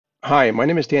Hi, my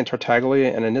name is Dan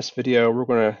Tartaglia, and in this video, we're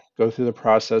going to go through the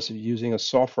process of using a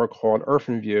software called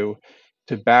IrfanView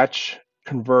to batch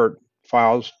convert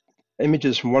files,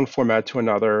 images from one format to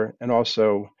another, and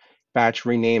also batch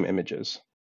rename images.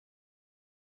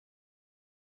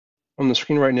 On the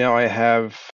screen right now, I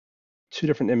have two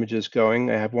different images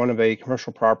going. I have one of a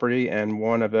commercial property and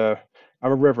one of a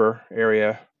river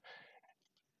area,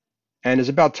 and there's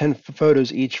about 10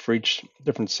 photos each for each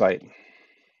different site.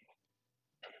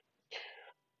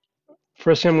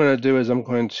 First thing I'm going to do is I'm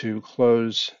going to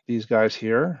close these guys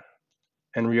here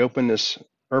and reopen this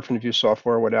IrfanView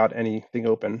software without anything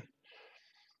open.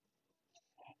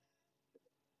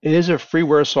 It is a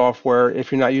freeware software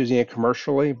if you're not using it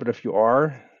commercially, but if you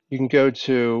are, you can go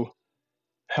to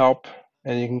Help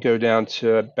and you can go down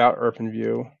to About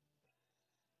IrfanView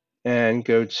and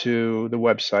go to the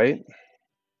website.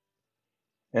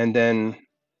 And then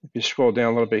if you scroll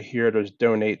down a little bit here, there's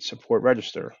Donate, Support,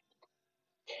 Register.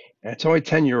 And it's only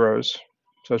 10 euros,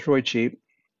 so it's really cheap.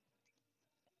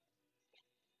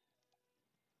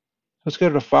 Let's go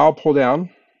to the File pull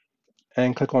down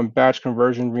and click on Batch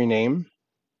Conversion Rename.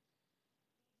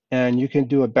 And you can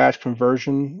do a batch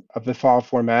conversion of the file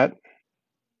format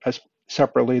as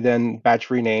separately than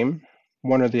batch rename,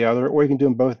 one or the other, or you can do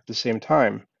them both at the same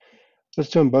time.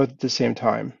 Let's do them both at the same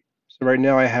time. So right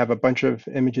now I have a bunch of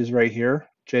images right here,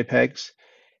 JPEGs.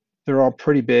 They're all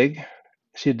pretty big.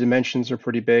 See the dimensions are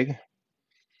pretty big.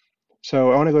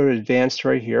 So I want to go to advanced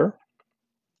right here.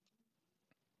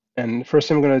 And the first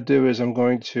thing I'm going to do is I'm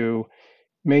going to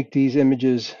make these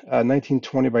images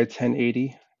 1920 by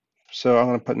 1080. So I'm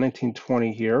going to put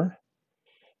 1920 here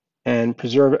and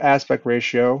preserve aspect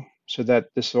ratio so that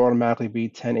this will automatically be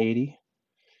 1080.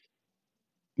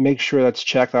 Make sure that's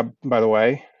checked up, by the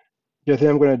way. The other thing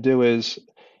I'm going to do is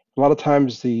a lot of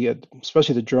times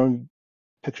especially the drone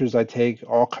pictures I take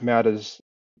all come out as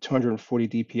 240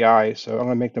 DPI, so I'm going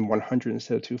to make them 100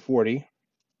 instead of 240.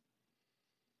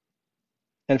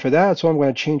 And for that, that's what I'm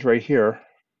going to change right here.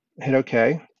 Hit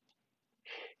OK.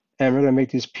 And we're going to make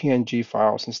these PNG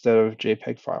files instead of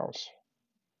JPEG files.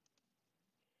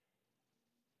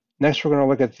 Next, we're going to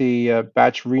look at the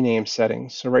batch rename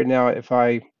settings. So right now, if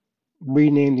I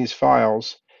rename these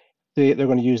files, they're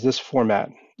going to use this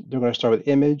format. They're going to start with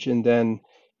image, and then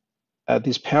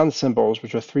these pound symbols,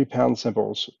 which are 3 pound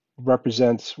symbols,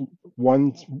 represents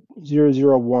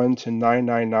 1001 to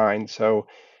 999. So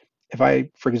if I,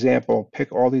 for example,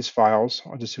 pick all these files,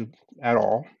 I'll just do add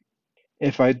all.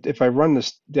 If I run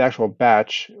the actual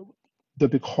batch, they'll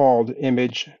be called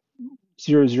image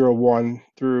 001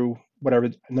 through whatever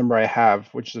number I have,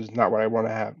 which is not what I want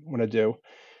to do.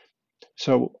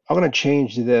 So I'm going to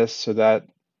change this so that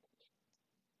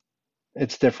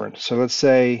it's different. So let's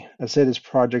say this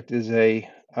project is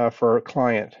for a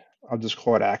client. I'll just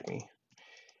call it Acme,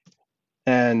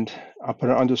 and I'll put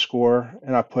an underscore,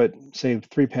 and I'll put say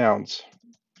 3 pounds.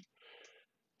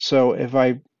 So if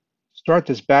I start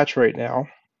this batch right now,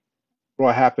 what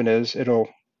will happen is it'll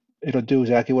do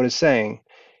exactly what it's saying.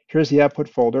 Here's the output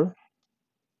folder,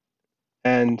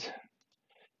 and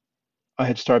I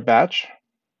hit start batch,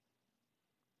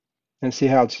 and see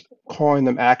how it's calling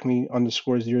them Acme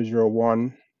underscore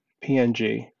 001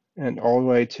 PNG, and all the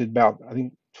way to about I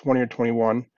think 20 or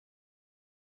 21.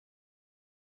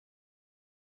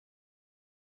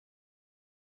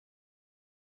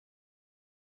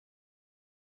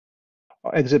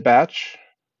 I'll exit batch,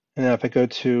 and then if I go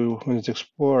to Windows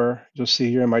Explorer, you'll see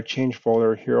here in my change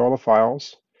folder, here are all the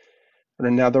files.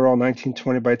 And now they're all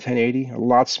 1920 by 1080, a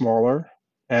lot smaller,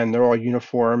 and they're all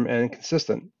uniform and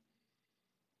consistent.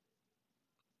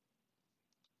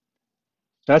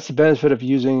 That's the benefit of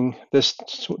using this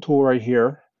tool right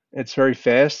here. It's very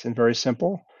fast and very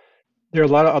simple. There are a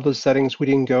lot of other settings we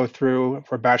didn't go through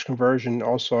for batch conversion,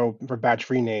 also for batch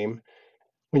rename.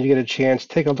 When you get a chance,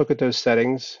 take a look at those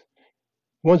settings.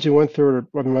 Ones you went through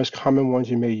are the most common ones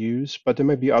you may use, but there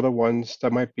might be other ones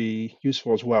that might be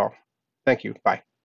useful as well. Thank you. Bye.